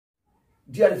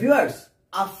Dear viewers,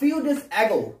 a few days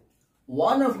ago,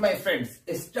 one of my friends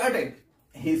started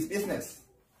his business.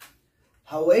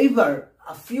 However,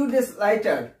 a few days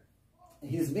later,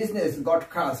 his business got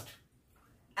crushed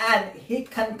and he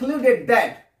concluded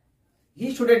that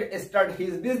he shouldn't start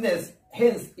his business,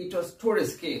 hence it was too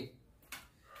risky.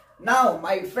 Now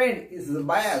my friend is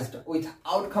biased with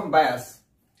outcome bias,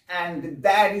 and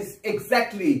that is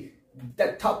exactly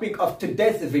the topic of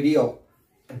today's video.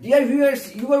 Dear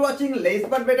viewers, you are watching Less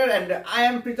But Better and I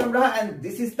am Raha, and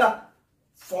this is the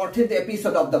 14th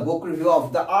episode of the book review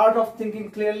of The Art of Thinking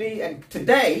Clearly, and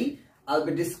today I'll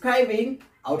be describing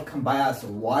outcome bias,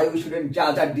 why we shouldn't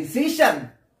judge a decision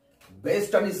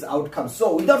based on its outcome.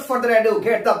 So without further ado,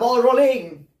 get the ball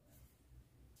rolling.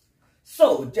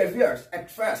 So dear viewers,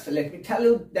 at first let me tell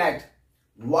you that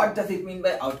what does it mean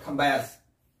by outcome bias?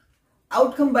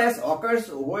 Outcome bias occurs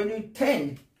when we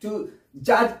tend to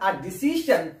judge a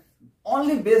decision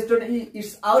only based on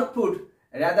its output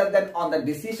rather than on the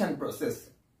decision process.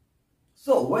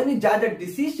 So when we judge a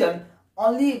decision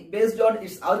only based on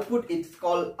its output, it's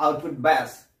called output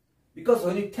bias. Because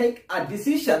when we take a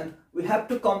decision, we have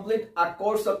to complete a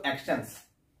course of actions.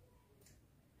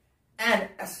 And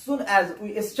as soon as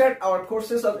we start our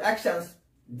courses of actions,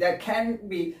 there can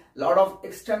be a lot of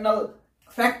external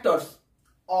factors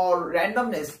or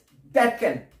randomness that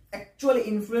can actually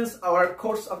influence our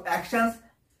course of actions,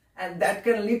 and that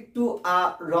can lead to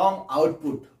a wrong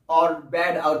output or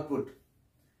bad output.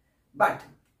 But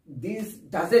this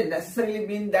doesn't necessarily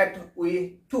mean that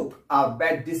we took a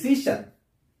bad decision,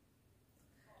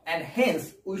 and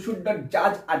hence we should not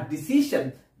judge a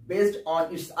decision based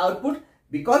on its output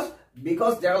because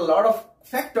there are a lot of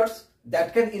factors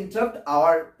that can interrupt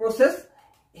our process.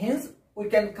 Hence we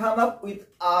can come up with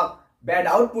a bad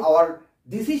output. Our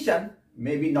decision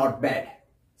may be not bad.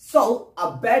 So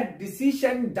a bad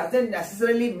decision doesn't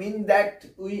necessarily mean that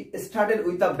we started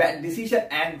with a bad decision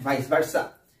and vice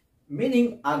versa.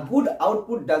 Meaning a good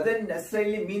output doesn't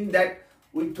necessarily mean that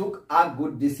we took a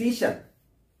good decision.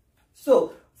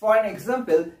 So for an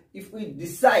example, if we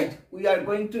decide we are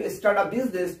going to start a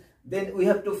business, then we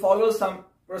have to follow some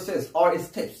process or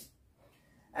steps.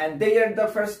 And they are the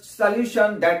first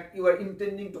solution that you are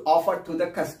intending to offer to the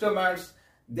customers.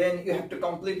 Then you have to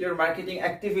complete your marketing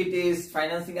activities,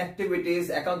 financing activities,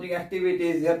 accounting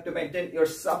activities. You have to maintain your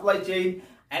supply chain,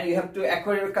 and you have to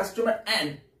acquire your customer,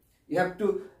 and you have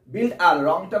to build a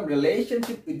long-term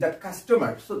relationship with the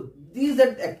customer. So these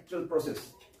are the actual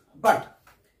process. But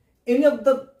any of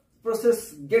the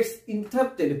process gets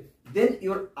interrupted, then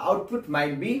your output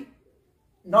might be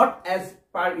not as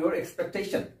per your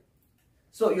expectation.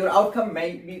 So your outcome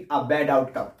may be a bad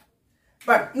outcome.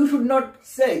 But you should not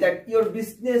say that your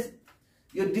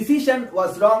decision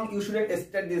was wrong, you shouldn't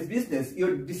start this business.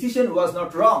 Your decision was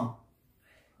not wrong.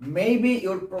 Maybe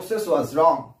your process was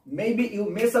wrong. Maybe you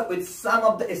mess up with some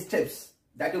of the steps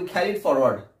that you carried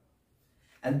forward.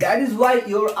 And that is why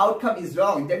your outcome is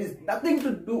wrong. That is nothing to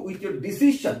do with your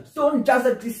decision. So don't judge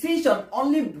a decision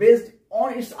only based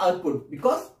on its output,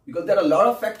 because there are a lot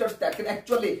of factors that can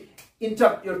actually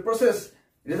interrupt your process,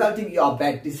 resulting in a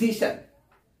bad decision.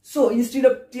 So instead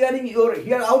of tearing your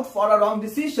hair out for a wrong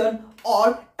decision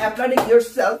or applauding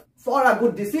yourself for a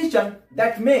good decision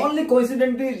that may only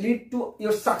coincidentally lead to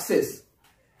your success,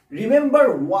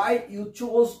 remember why you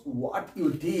chose what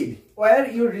you did. Were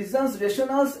your reasons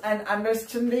rational and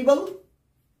understandable?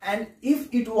 And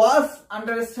if it was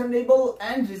understandable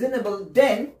and reasonable,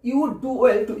 then you would do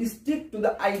well to stick to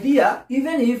the idea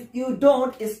even if you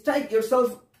don't strike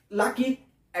yourself lucky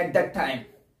at that time.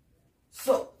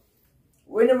 So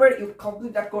whenever you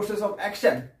complete the courses of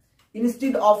action,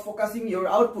 instead of focusing your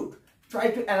output, try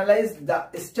to analyze the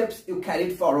steps you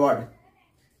carried forward.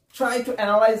 Try to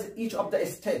analyze each of the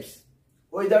steps,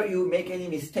 whether you make any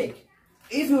mistake.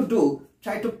 If you do,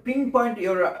 try to pinpoint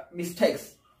your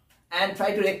mistakes and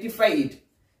try to rectify it.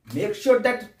 Make sure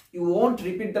that you won't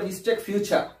repeat the mistake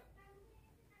future.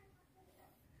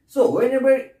 So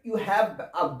whenever you have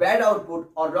a bad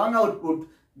output or wrong output,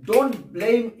 don't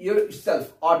blame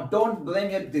yourself or don't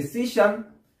blame your decision.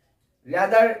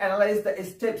 Rather, analyze the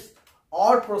steps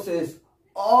or process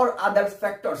or other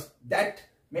factors that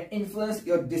may influence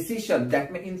your decision,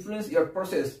 that may influence your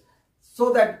process,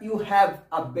 so that you have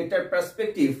a better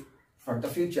perspective for the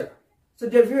future. So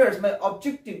dear viewers, my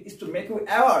objective is to make you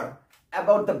aware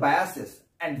about the biases,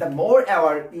 and the more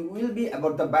aware you will be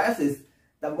about the biases,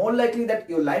 the more likely that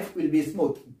your life will be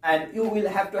smooth and you will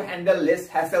have to handle less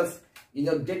hassles in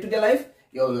your day-to-day life.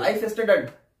 Your life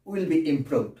standard will be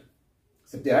improved.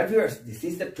 So dear viewers, this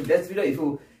is today's video. If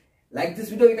you like this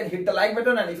video, you can hit the like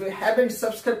button, and if you haven't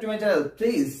subscribed to my channel,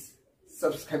 please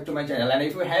subscribe to my channel. And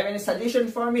if you have any suggestion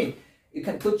for me, you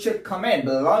can put your comment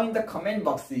below in the comment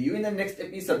box. See you in the next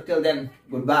episode. Till then,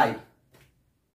 goodbye.